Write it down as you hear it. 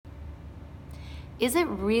is it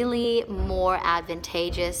really more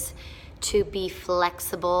advantageous to be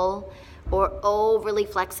flexible or overly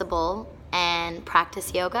flexible and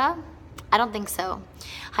practice yoga? I don't think so.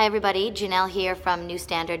 Hi everybody, Jenelle here from New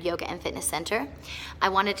Standard Yoga and Fitness Center. I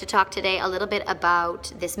wanted to talk today a little bit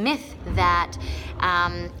about this myth that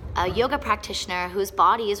a yoga practitioner whose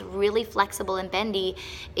body is really flexible and bendy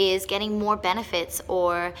is getting more benefits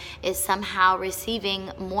or is somehow receiving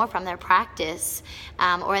more from their practice,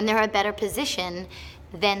 or in they're a better position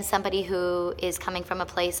than somebody who is coming from a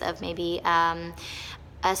place of maybe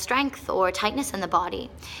a strength or tightness in the body.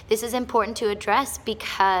 This is important to address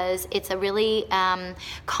because it's a really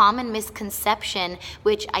common misconception,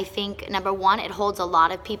 which I think, number one, it holds a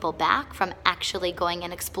lot of people back from actually going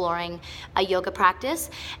and exploring a yoga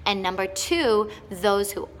practice. And number two,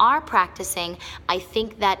 those who are practicing, I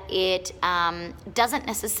think that it doesn't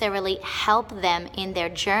necessarily help them in their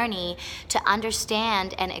journey to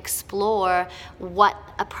understand and explore what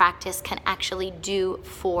a practice can actually do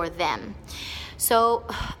for them. So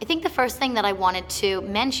I think the first thing that I wanted to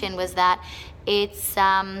mention was that it's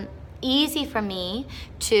easy for me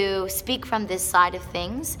to speak from this side of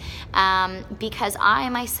things because I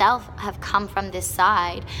myself have come from this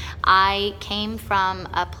side. I came from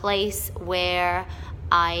a place where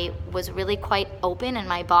I was really quite open in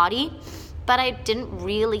my body, but I didn't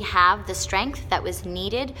really have the strength that was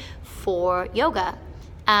needed for yoga.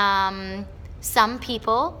 Some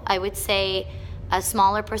people, I would say, a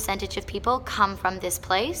smaller percentage of people come from this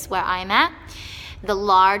place where I'm at. The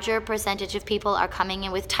larger percentage of people are coming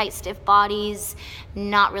in with tight, stiff bodies,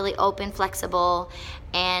 not really open, flexible,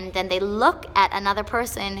 and then they look at another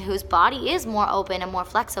person whose body is more open and more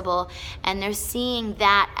flexible, and they're seeing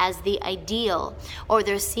that as the ideal, or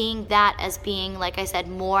they're seeing that as being, like I said,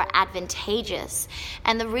 more advantageous.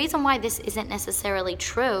 And the reason why this isn't necessarily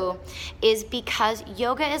true is because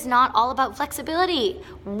yoga is not all about flexibility.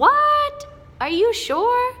 What? Are you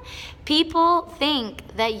sure? People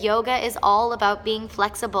think that yoga is all about being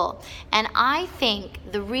flexible. And I think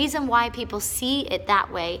the reason why people see it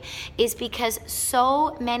that way is because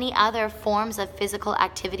so many other forms of physical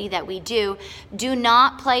activity that we do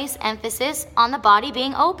not place emphasis on the body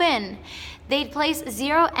being open. They place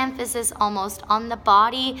zero emphasis almost on the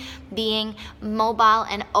body being mobile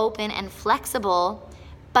and open and flexible,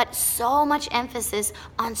 but so much emphasis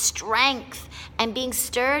on strength and being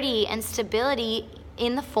sturdy and stability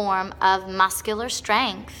in the form of muscular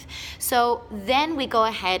strength. So then we go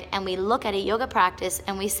ahead and we look at a yoga practice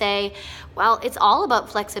and we say, well, it's all about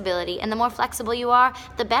flexibility, and the more flexible you are,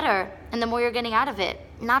 the better, and the more you're getting out of it.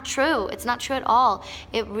 Not true. It's not true at all.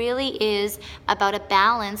 It really is about a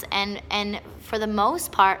balance, and for the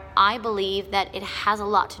most part, I believe that it has a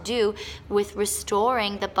lot to do with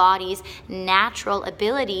restoring the body's natural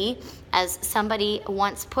ability, as somebody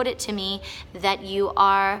once put it to me, that you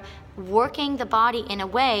are working the body in a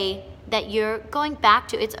way that you're going back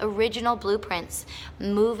to its original blueprints,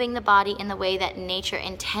 moving the body in the way that nature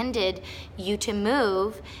intended you to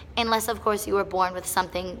move, unless, of course, you were born with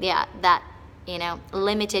something, that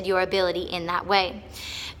limited your ability in that way.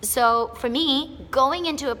 So for me, going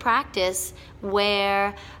into a practice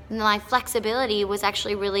where my flexibility was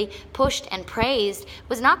actually really pushed and praised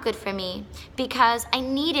was not good for me, because I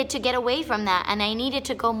needed to get away from that, and I needed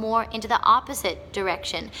to go more into the opposite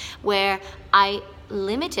direction where I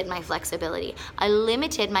limited my flexibility. I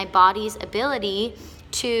limited my body's ability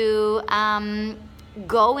to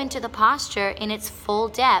go into the posture in its full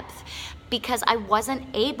depth, because I wasn't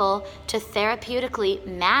able to therapeutically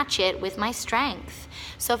match it with my strength.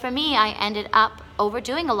 So for me, I ended up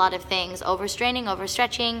overdoing a lot of things, overstraining,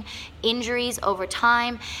 overstretching, injuries over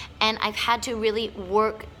time, and I've had to really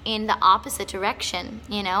work in the opposite direction.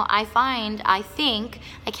 I think,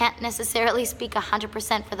 I can't necessarily speak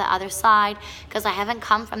 100% for the other side because I haven't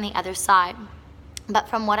come from the other side. But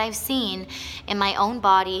from what I've seen in my own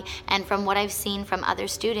body and from what I've seen from other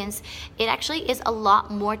students, it actually is a lot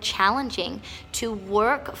more challenging to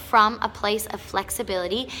work from a place of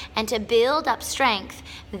flexibility and to build up strength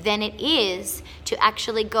than it is to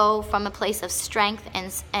actually go from a place of strength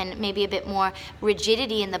and maybe a bit more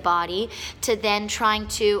rigidity in the body to then trying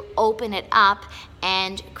to open it up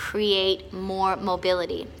and create more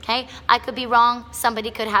mobility, okay? I could be wrong.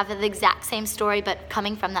 Somebody could have the exact same story, but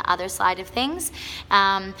coming from the other side of things.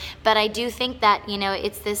 But I do think that,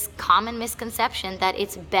 it's this common misconception that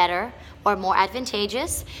it's better or more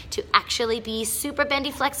advantageous to actually be super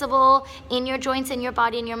bendy flexible in your joints, in your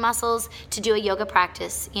body, in your muscles to do a yoga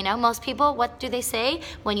practice. Most people, what do they say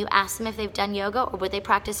when you ask them if they've done yoga or would they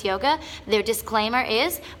practice yoga? Their disclaimer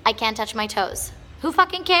is, I can't touch my toes. Who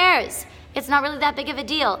fucking cares? It's not really that big of a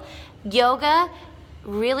deal. Yoga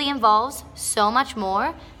really involves so much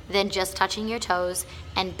more than just touching your toes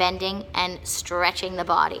and bending and stretching the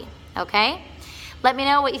body, okay? Let me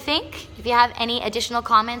know what you think. If you have any additional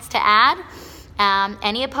comments to add,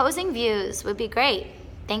 any opposing views would be great.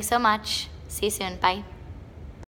 Thanks so much. See you soon. Bye.